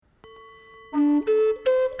You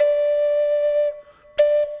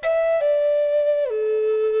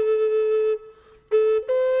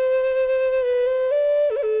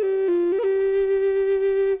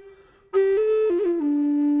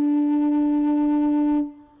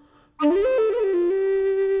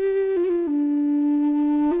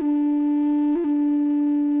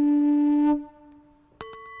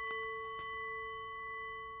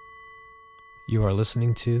are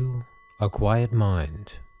listening to A Quiet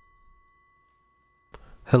Mind.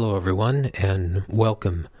 Hello, everyone, and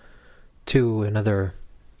welcome to another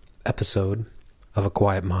episode of A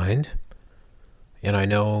Quiet Mind. And I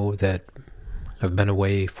know that I've been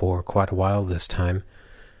away for quite a while this time,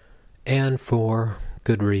 and for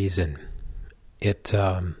good reason. It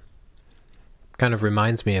kind of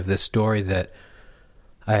reminds me of this story that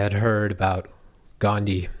I had heard about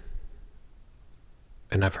Gandhi.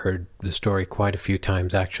 And I've heard the story quite a few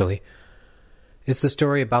times, actually. It's the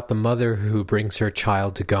story about the mother who brings her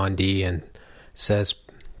child to Gandhi and says,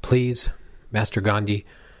 "Please, Master Gandhi,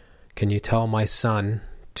 can you tell my son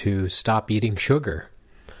to stop eating sugar?"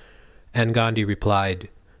 And Gandhi replied,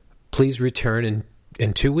 "Please return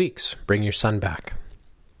in 2 weeks. Bring your son back."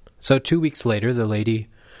 So 2 weeks later, the lady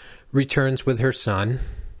returns with her son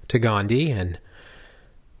to Gandhi, and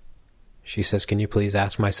she says, "Can you please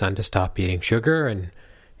ask my son to stop eating sugar?" And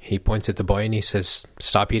he points at the boy and he says,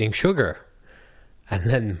 "Stop eating sugar." And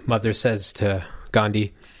then mother says to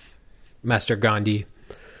Gandhi, "Master Gandhi,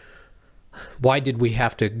 why did we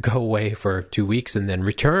have to go away for 2 weeks and then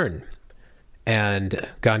return?" And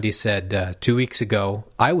Gandhi said, 2 weeks ago,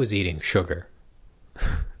 I was eating sugar."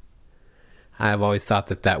 I've always thought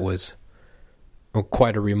that was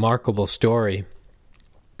quite a remarkable story.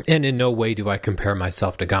 And in no way do I compare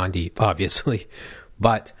myself to Gandhi, obviously.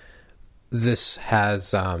 But this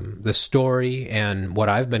has, the story and what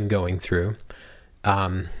I've been going through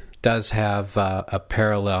does have a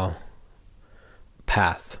parallel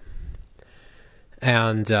path.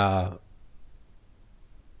 And to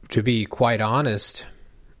be quite honest,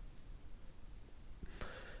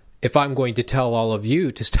 if I'm going to tell all of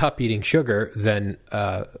you to stop eating sugar, then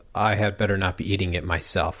I had better not be eating it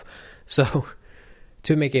myself. So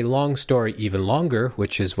to make a long story even longer,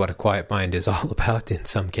 which is what A Quiet Mind is all about in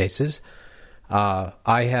some cases,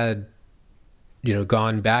 I had,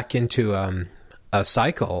 gone back into a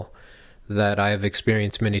cycle that I have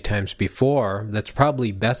experienced many times before that's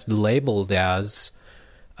probably best labeled as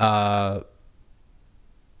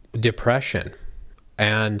depression.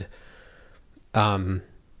 And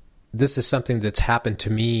this is something that's happened to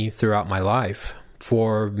me throughout my life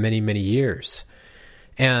for many, many years.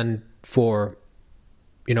 And for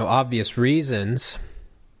obvious reasons,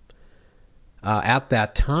 at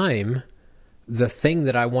that time, the thing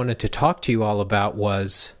that I wanted to talk to you all about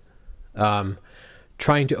was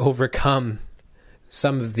trying to overcome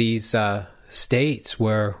some of these states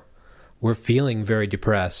where we're feeling very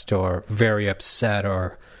depressed or very upset,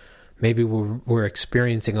 or maybe we're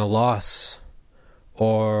experiencing a loss,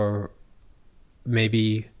 or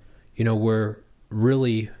maybe, we're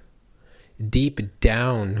really deep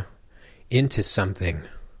down into something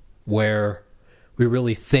where we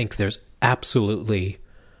really think there's absolutely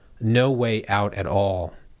no way out at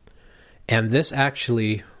all. And this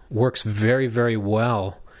actually works very, very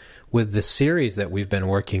well with the series that we've been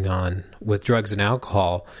working on with drugs and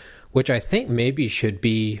alcohol, which I think maybe should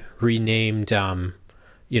be renamed,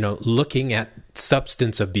 looking at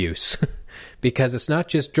substance abuse. Because it's not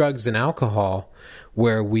just drugs and alcohol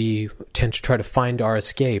where we tend to try to find our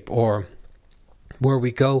escape, or where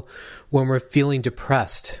we go when we're feeling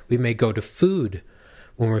depressed. We may go to food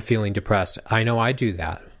when we're feeling depressed. I know I do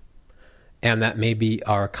that. And that may be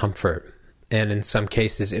our comfort. And in some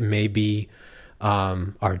cases, it may be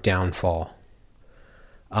our downfall.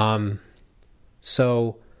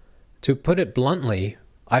 So, to put it bluntly,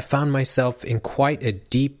 I found myself in quite a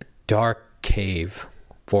deep, dark cave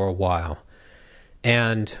for a while.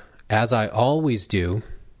 And as I always do,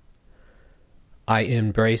 I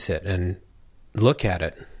embrace it and look at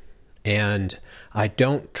it. And I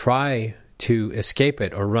don't try to escape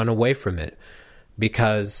it or run away from it,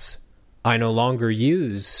 because I no longer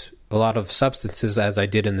use a lot of substances as I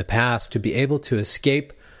did in the past to be able to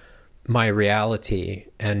escape my reality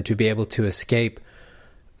and to be able to escape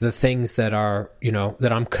the things that are,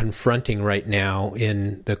 that I'm confronting right now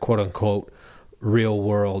in the quote-unquote real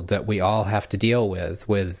world that we all have to deal with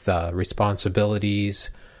responsibilities,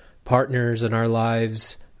 partners in our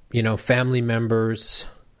lives, family members,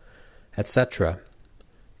 etc.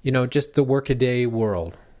 Just the workaday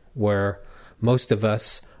world where most of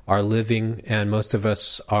us are living and most of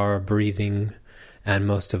us are breathing and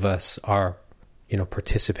most of us are,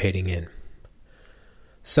 participating in.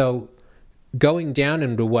 So going down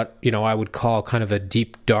into what, I would call kind of a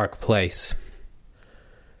deep, dark place,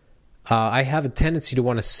 I have a tendency to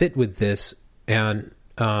want to sit with this and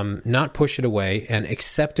not push it away and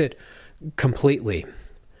accept it completely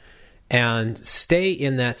and stay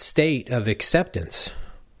in that state of acceptance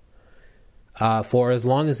for as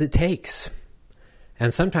long as it takes.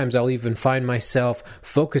 And sometimes I'll even find myself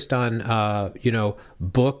focused on,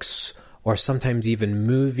 books or sometimes even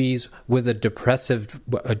movies with a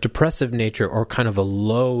depressive nature or kind of a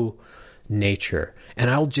low nature. And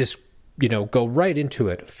I'll just, go right into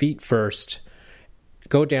it, feet first,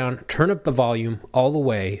 go down, turn up the volume all the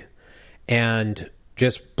way, and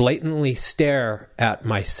just blatantly stare at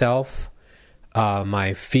myself,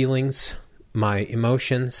 my feelings, my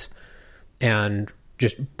emotions, and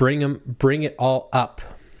just bring it all up.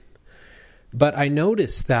 But I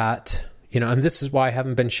noticed that, and this is why I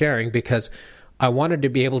haven't been sharing, because I wanted to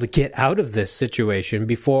be able to get out of this situation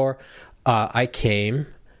before I came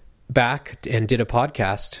back and did a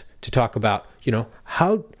podcast to talk about,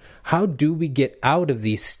 how do we get out of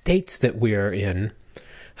these states that we are in?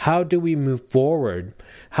 How do we move forward?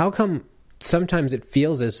 How come sometimes it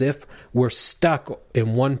feels as if we're stuck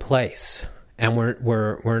in one place and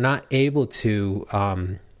we're not able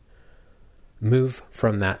to move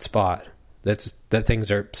from that spot? That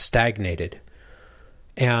things are stagnated.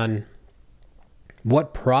 And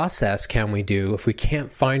what process can we do if we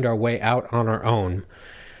can't find our way out on our own?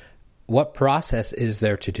 What process is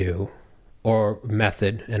there to do, or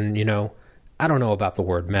method? And, I don't know about the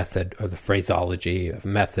word method or the phraseology of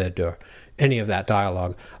method or any of that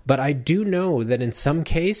dialogue, but I do know that in some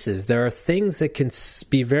cases there are things that can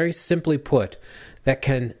be very simply put that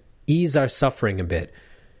can ease our suffering a bit,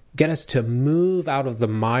 get us to move out of the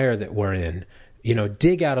mire that we're in,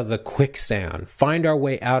 dig out of the quicksand, find our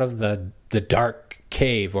way out of the dark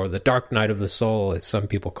cave or the dark night of the soul, as some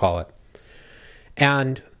people call it.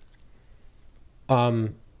 And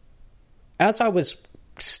as I was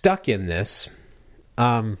stuck in this,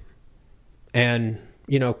 and,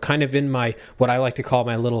 kind of in my, what I like to call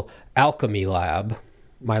my little alchemy lab,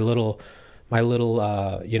 my little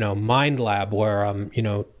mind lab where I'm,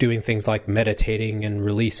 doing things like meditating and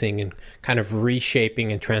releasing and kind of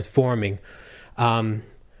reshaping and transforming. I'm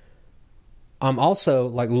also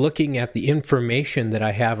like looking at the information that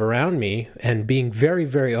I have around me and being very,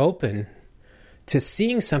 very open to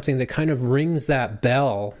seeing something that kind of rings that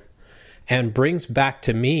bell and brings back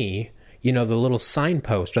to me, the little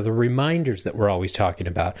signpost or the reminders that we're always talking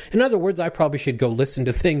about. In other words, I probably should go listen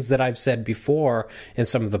to things that I've said before in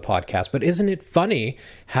some of the podcasts. But isn't it funny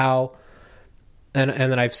how, and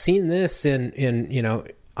I've seen this in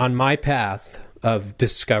on my path of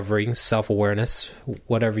discovering self-awareness,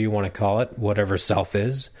 whatever you want to call it, whatever self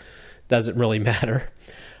is, doesn't really matter,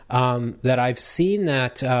 that I've seen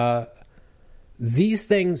that these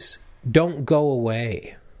things don't go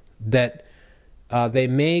away, that they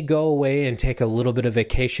may go away and take a little bit of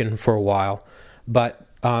vacation for a while, but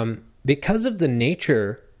because of the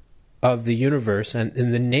nature of the universe and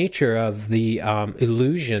the nature of the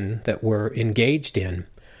illusion that we're engaged in,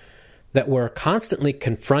 that we're constantly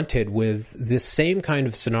confronted with the same kind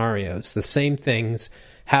of scenarios, the same things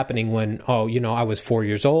happening when, I was 4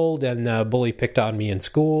 years old and the bully picked on me in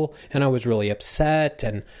school and I was really upset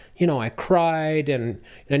and, I cried and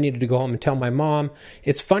I needed to go home and tell my mom.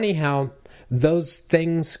 It's funny how those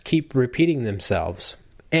things keep repeating themselves.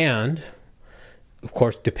 And, of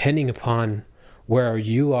course, depending upon where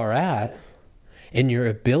you are at and your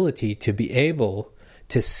ability to be able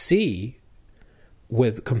to see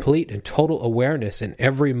with complete and total awareness in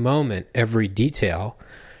every moment, every detail,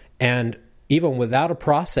 and even without a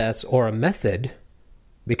process or a method,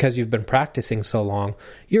 because you've been practicing so long,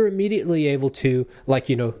 you're immediately able to,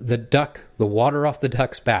 the water off the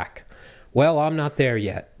duck's back. Well, I'm not there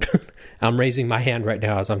yet. I'm raising my hand right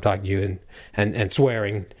now as I'm talking to you and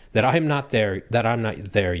swearing that I'm not there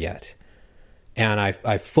yet. And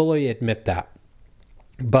I fully admit that.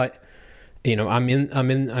 But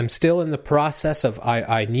I'm still in the process of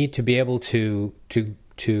I need to be able to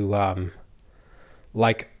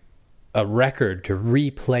like a record, to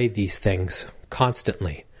replay these things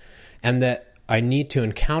constantly, and that I need to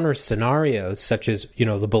encounter scenarios such as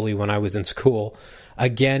the bully when I was in school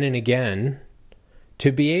again and again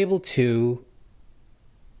to be able to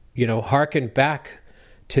hearken back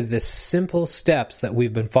to the simple steps that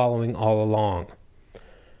we've been following all along.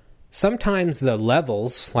 Sometimes the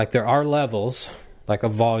levels, like there are levels, like a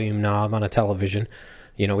volume knob on a television,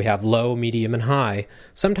 we have low, medium, and high.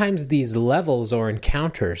 Sometimes these levels or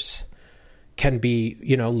encounters can be,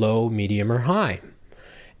 low, medium, or high.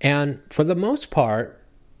 And for the most part,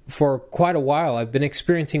 for quite a while, I've been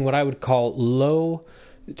experiencing what I would call low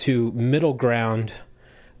to middle ground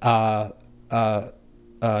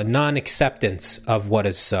non-acceptance of what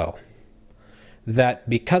is so. That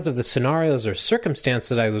because of the scenarios or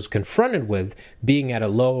circumstances I was confronted with, being at a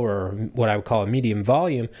low or what I would call a medium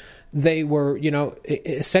volume, they were,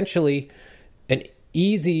 essentially an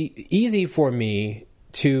easy for me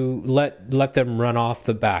to let them run off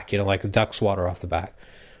the back, like the duck's water off the back.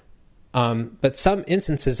 But some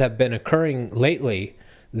instances have been occurring lately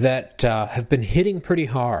that have been hitting pretty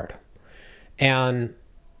hard. And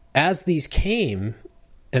as these came,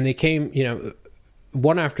 and they came,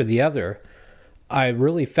 one after the other, I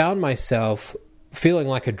really found myself feeling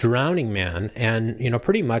like a drowning man and,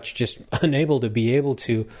 pretty much just unable to be able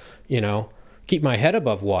to, keep my head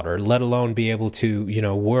above water, let alone be able to,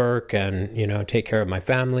 work and, take care of my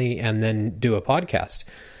family and then do a podcast.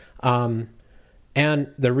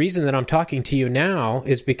 And the reason that I'm talking to you now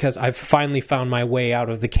is because I've finally found my way out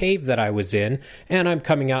of the cave that I was in, and I'm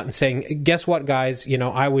coming out and saying, guess what, guys?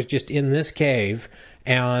 I was just in this cave,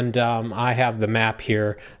 and I have the map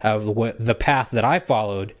here of the path that I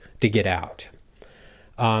followed to get out.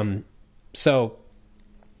 So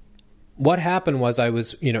what happened was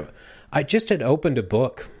I just had opened a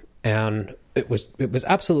book, and it was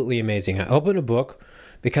absolutely amazing. I opened a book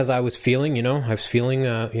because I was feeling,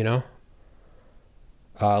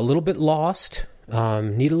 a little bit lost,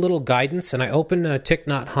 need a little guidance, and I opened Thich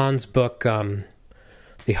Nhat Hanh's book,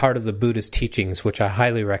 The Heart of the Buddhist Teachings, which I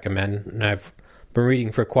highly recommend, and I've been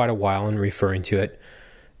reading for quite a while and referring to it.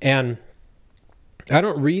 And I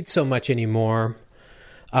don't read so much anymore,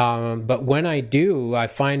 but when I do, I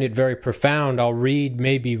find it very profound. I'll read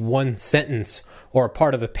maybe one sentence or a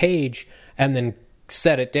part of a page and then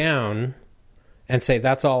set it down and say,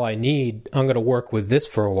 that's all I need. I'm going to work with this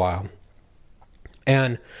for a while.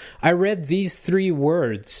 And I read these 3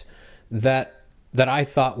 words that I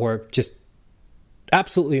thought were just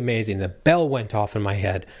absolutely amazing. The bell went off in my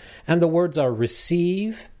head. And the words are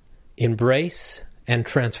receive, embrace, and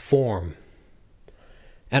transform.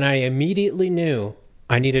 And I immediately knew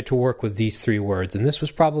I needed to work with these 3 words. And this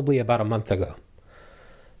was probably about a month ago.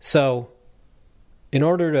 So in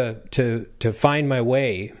order to find my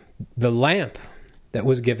way, the lamp that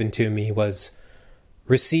was given to me was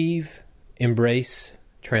receive, embrace,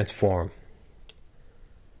 transform.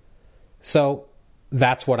 So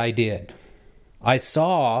that's what I did. I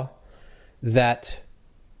saw that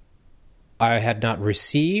I had not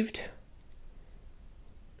received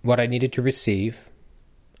what I needed to receive.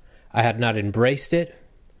 I had not embraced it.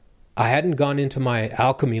 I hadn't gone into my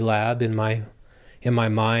alchemy lab in my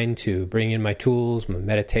mind to bring in my tools, my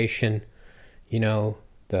meditation,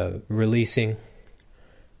 the releasing,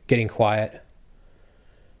 getting quiet.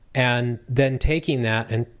 And then taking that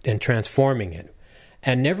and transforming it.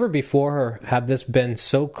 And never before had this been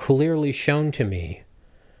so clearly shown to me,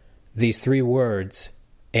 these 3 words,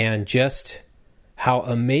 and just how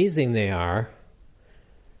amazing they are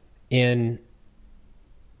in,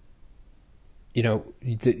 the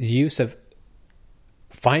use of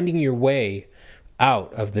finding your way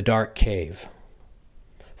out of the dark cave,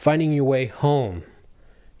 finding your way home,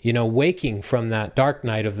 waking from that dark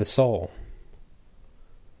night of the soul.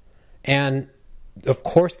 And, of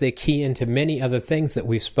course, they key into many other things that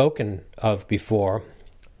we've spoken of before.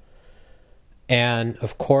 And,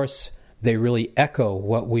 of course, they really echo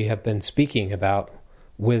what we have been speaking about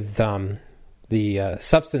with the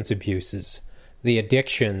substance abuses, the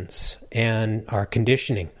addictions, and our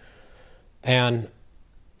conditioning. And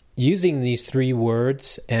using these 3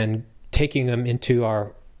 words and taking them into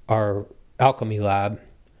our alchemy lab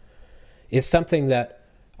is something that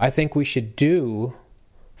I think we should do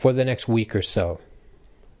for the next week or so.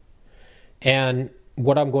 And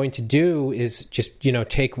what I'm going to do is just,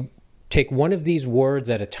 take one of these words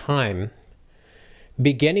at a time,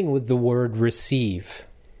 beginning with the word receive.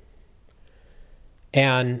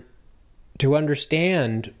 And to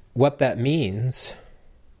understand what that means,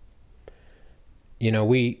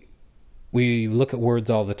 we look at words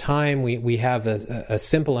all the time. We have a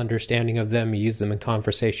simple understanding of them. We use them in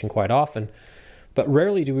conversation quite often. But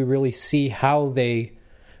rarely do we really see how they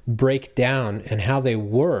break down and how they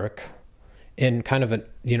work in kind of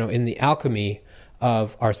in the alchemy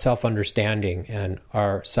of our self-understanding and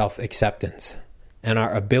our self-acceptance and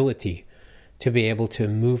our ability to be able to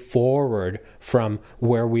move forward from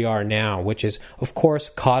where we are now, which is, of course,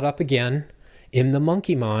 caught up again in the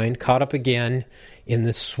monkey mind, caught up again in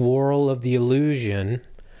the swirl of the illusion,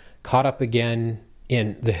 caught up again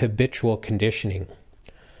in the habitual conditioning.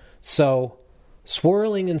 So,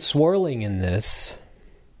 swirling and swirling in this,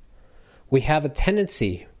 we have a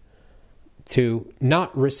tendency to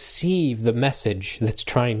not receive the message that's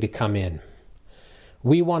trying to come in.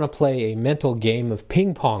 We want to play a mental game of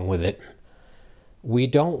ping pong with it. We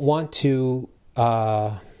don't want to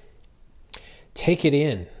take it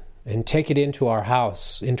in and take it into our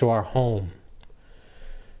house, into our home.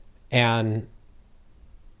 And,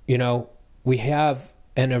 we have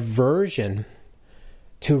an aversion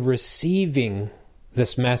to receiving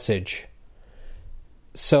this message.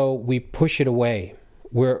 So we push it away.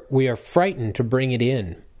 We are frightened to bring it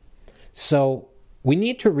in. So we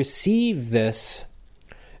need to receive this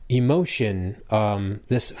emotion,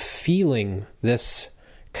 this feeling, this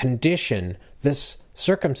condition, this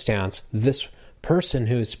circumstance, this person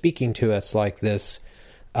who is speaking to us like this,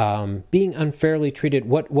 being unfairly treated,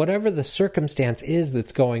 whatever the circumstance is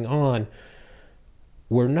that's going on,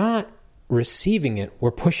 we're not receiving it,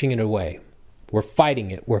 we're pushing it away. We're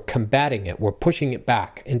fighting it, we're combating it, we're pushing it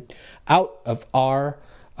back and out of our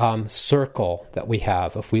circle that we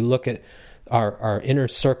have. If we look at our inner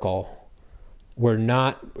circle, we're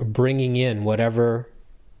not bringing in whatever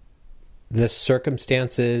this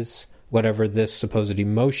circumstance is, whatever this supposed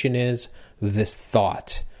emotion is, this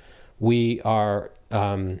thought. We are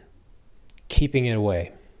keeping it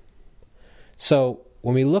away. So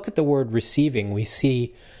when we look at the word receiving, we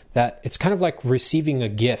see that it's kind of like receiving a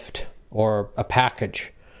gift or a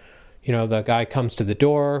package. The guy comes to the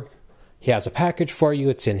door, he has a package for you,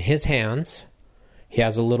 it's in his hands. He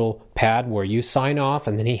has a little pad where you sign off,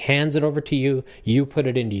 and then he hands it over to you. You put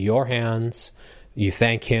it into your hands. You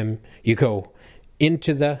thank him. You go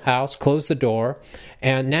into the house, close the door,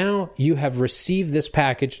 and now you have received this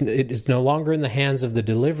package. It is no longer in the hands of the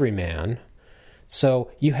delivery man,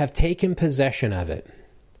 so you have taken possession of it.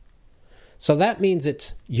 So that means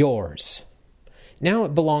it's yours. Now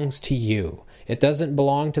it belongs to you. It doesn't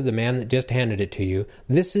belong to the man that just handed it to you.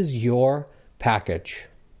 This is your package.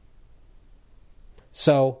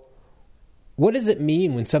 So, what does it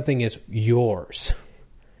mean when something is yours?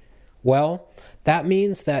 Well, that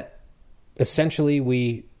means that essentially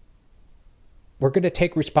we're going to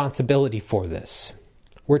take responsibility for this.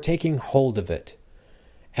 We're taking hold of it.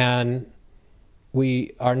 And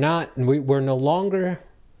we're no longer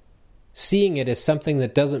seeing it as something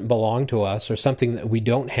that doesn't belong to us, or something that we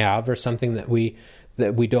don't have, or something that we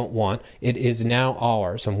don't want. It is now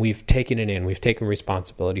ours, and we've taken it in. We've taken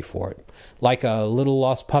responsibility for it. Like a little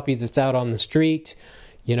lost puppy that's out on the street,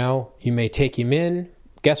 you may take him in.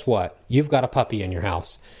 Guess what? You've got a puppy in your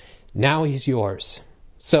house. Now he's yours.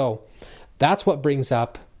 So that's what brings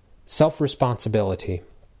up self-responsibility.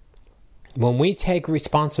 When we take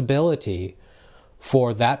responsibility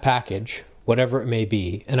for that package, whatever it may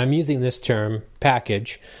be, and I'm using this term,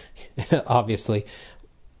 package, obviously,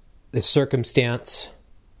 this circumstance,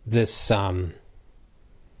 this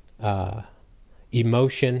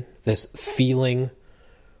emotion, this feeling,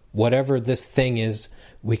 whatever this thing is,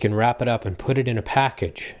 we can wrap it up and put it in a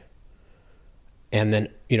package. And then,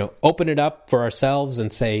 open it up for ourselves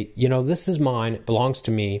and say, this is mine, it belongs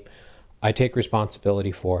to me, I take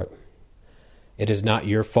responsibility for it. It is not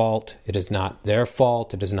your fault. It is not their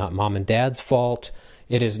fault. It is not mom and dad's fault.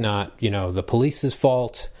 It is not, the police's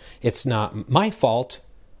fault. It's not my fault,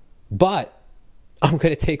 but I'm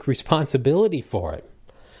going to take responsibility for it.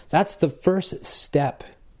 That's the first step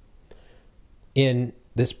in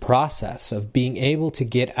this process of being able to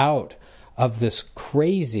get out of this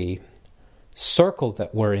crazy circle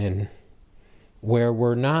that we're in, where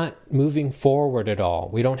we're not moving forward at all.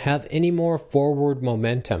 We don't have any more forward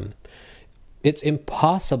momentum. It's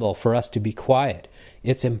impossible for us to be quiet.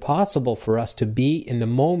 It's impossible for us to be in the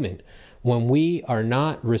moment when we are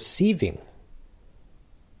not receiving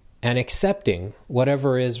and accepting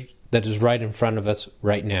whatever is that is right in front of us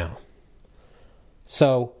right now.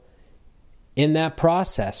 So, in that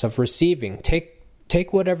process of receiving, take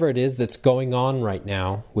whatever it is that's going on right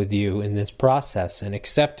now with you in this process and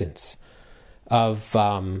acceptance of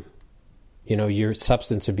your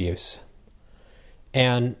substance abuse,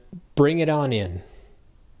 and bring it on in.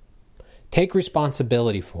 Take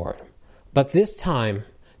responsibility for it. But this time,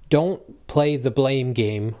 don't play the blame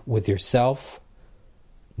game with yourself.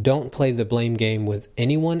 Don't play the blame game with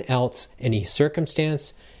anyone else, any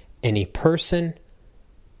circumstance, any person,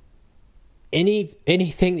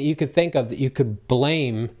 anything that you could think of that you could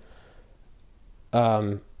blame,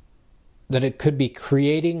 that it could be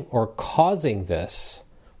creating or causing this,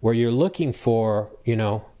 where you're looking for,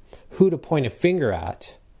 who to point a finger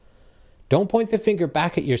at. Don't point the finger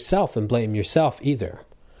back at yourself and blame yourself either.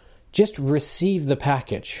 Just receive the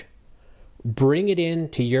package. Bring it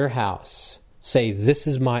into your house. Say, this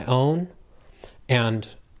is my own, and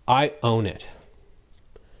I own it.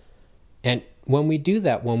 And when we do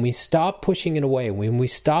that, when we stop pushing it away, when we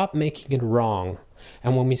stop making it wrong,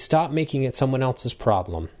 and when we stop making it someone else's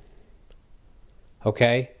problem,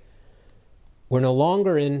 okay, we're no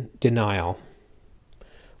longer in denial.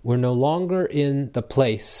 We're no longer in the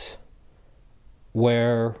place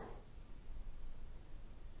where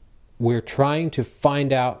we're trying to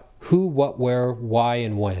find out who, what, where, why,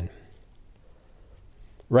 and when.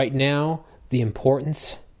 Right now, the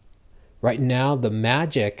importance, right now, the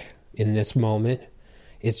magic in this moment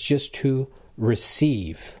is just to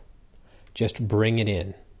receive. Just bring it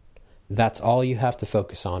in. That's all you have to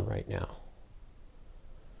focus on right now.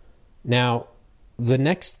 Now, the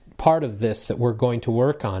next part of this that we're going to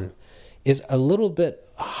work on is a little bit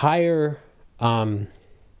higher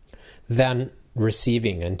than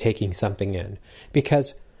receiving and taking something in.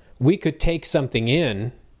 Because we could take something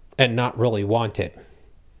in and not really want it.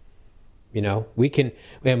 You know, we can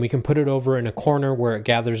put it over in a corner where it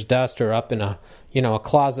gathers dust, or up in a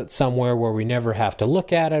closet somewhere where we never have to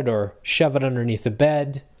look at it, or shove it underneath a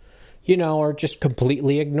bed, or just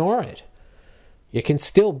completely ignore it. It can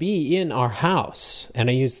still be in our house, and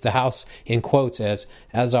I use the house in quotes as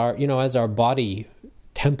our body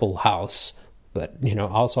temple house, but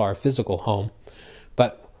also our physical home.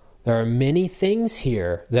 But there are many things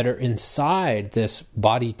here that are inside this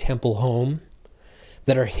body temple home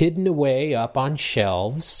that are hidden away up on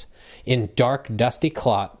shelves in dark, dusty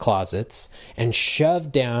closets and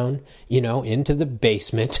shoved down, into the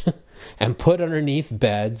basement and put underneath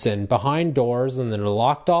beds and behind doors, and then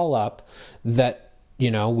locked all up, that,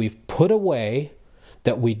 we've put away,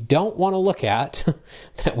 that we don't want to look at,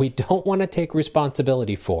 that we don't want to take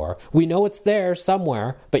responsibility for. We know it's there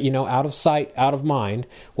somewhere, but, out of sight, out of mind.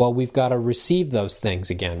 Well, we've got to receive those things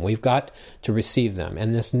again. We've got to receive them.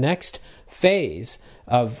 And this next phase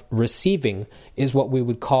of receiving is what we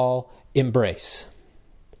would call embrace.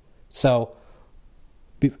 So,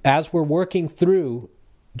 as we're working through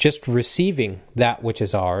just receiving that which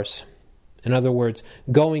is ours, in other words,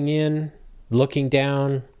 going in, looking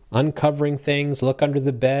down, uncovering things, look under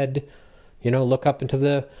the bed, look up into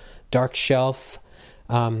the dark shelf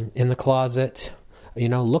in the closet,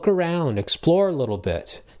 look around, explore a little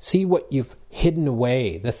bit, see what you've hidden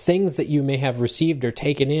away, the things that you may have received or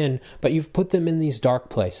taken in, but you've put them in these dark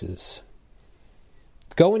places.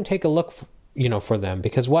 Go and take a look, for them,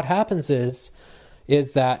 because what happens is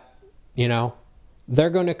that, they're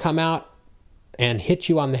going to come out and hit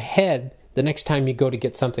you on the head the next time you go to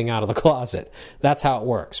get something out of the closet. That's how it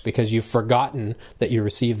works, because you've forgotten that you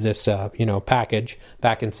received this, package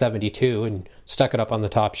back in 72 and stuck it up on the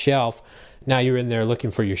top shelf. Now you're in there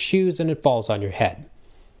looking for your shoes and it falls on your head.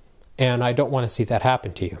 And I don't want to see that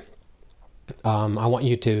happen to you. I want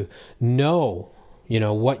you to know,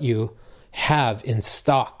 what you have in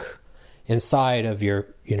stock inside of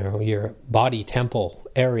your body temple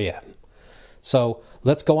area. So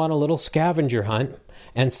let's go on a little scavenger hunt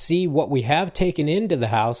and see what we have taken into the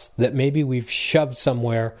house that maybe we've shoved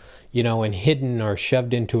somewhere, and hidden, or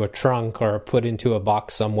shoved into a trunk, or put into a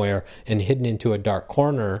box somewhere and hidden into a dark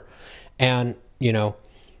corner, and,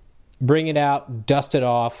 bring it out, dust it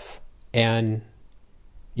off, and,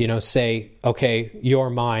 say, okay,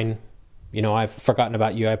 you're mine. I've forgotten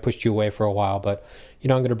about you. I pushed you away for a while, but, I'm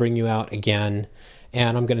going to bring you out again,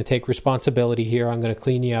 and I'm going to take responsibility here. I'm going to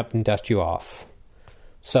clean you up and dust you off.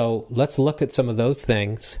 So let's look at some of those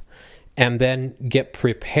things and then get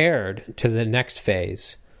prepared to the next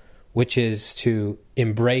phase, which is to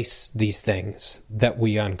embrace these things that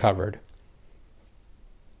we uncovered.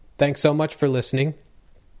 Thanks so much for listening.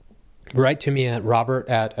 Write to me at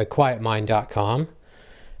robert@aquietmind.com,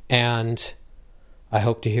 and I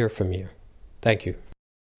hope to hear from you. Thank you.